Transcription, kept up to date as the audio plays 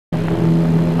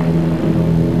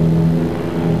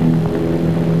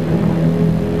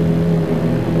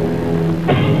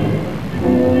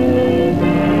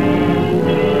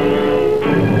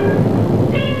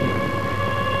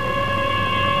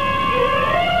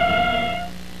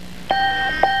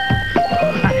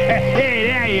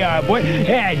are, boy.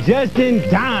 Yeah, just in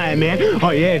time, man.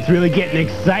 Oh, yeah, it's really getting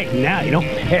exciting now, you know.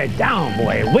 Head down,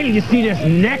 boy. Wait till you see this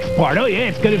next part. Oh, yeah,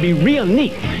 it's going to be real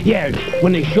neat. Yeah,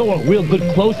 when they show a real good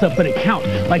close-up and a count,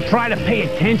 like try to pay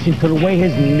attention to the way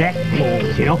his neck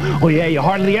moves, you know. Oh, yeah, you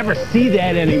hardly ever see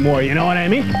that anymore, you know what I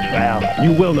mean? Well,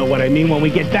 you will know what I mean when we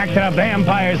get back to the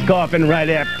vampire's coffin right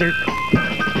after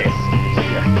this.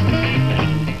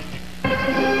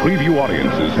 Preview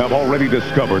audiences have already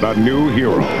discovered a new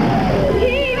hero.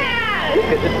 He-Man!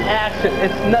 It's action.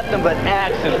 It's nothing but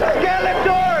action.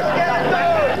 Skeletor!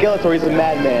 Skeletor! Skeletor, he's a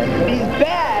madman. He's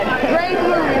bad. Great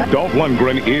movie. Dolph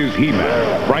Lundgren is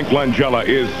He-Man. Frank Langella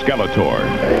is Skeletor.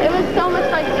 It was so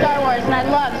much like Star Wars, and I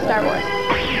love Star Wars.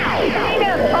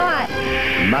 He-Man's hot.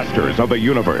 Masters of the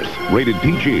Universe. Rated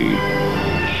PG.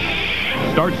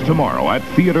 Starts tomorrow at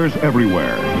theaters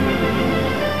everywhere.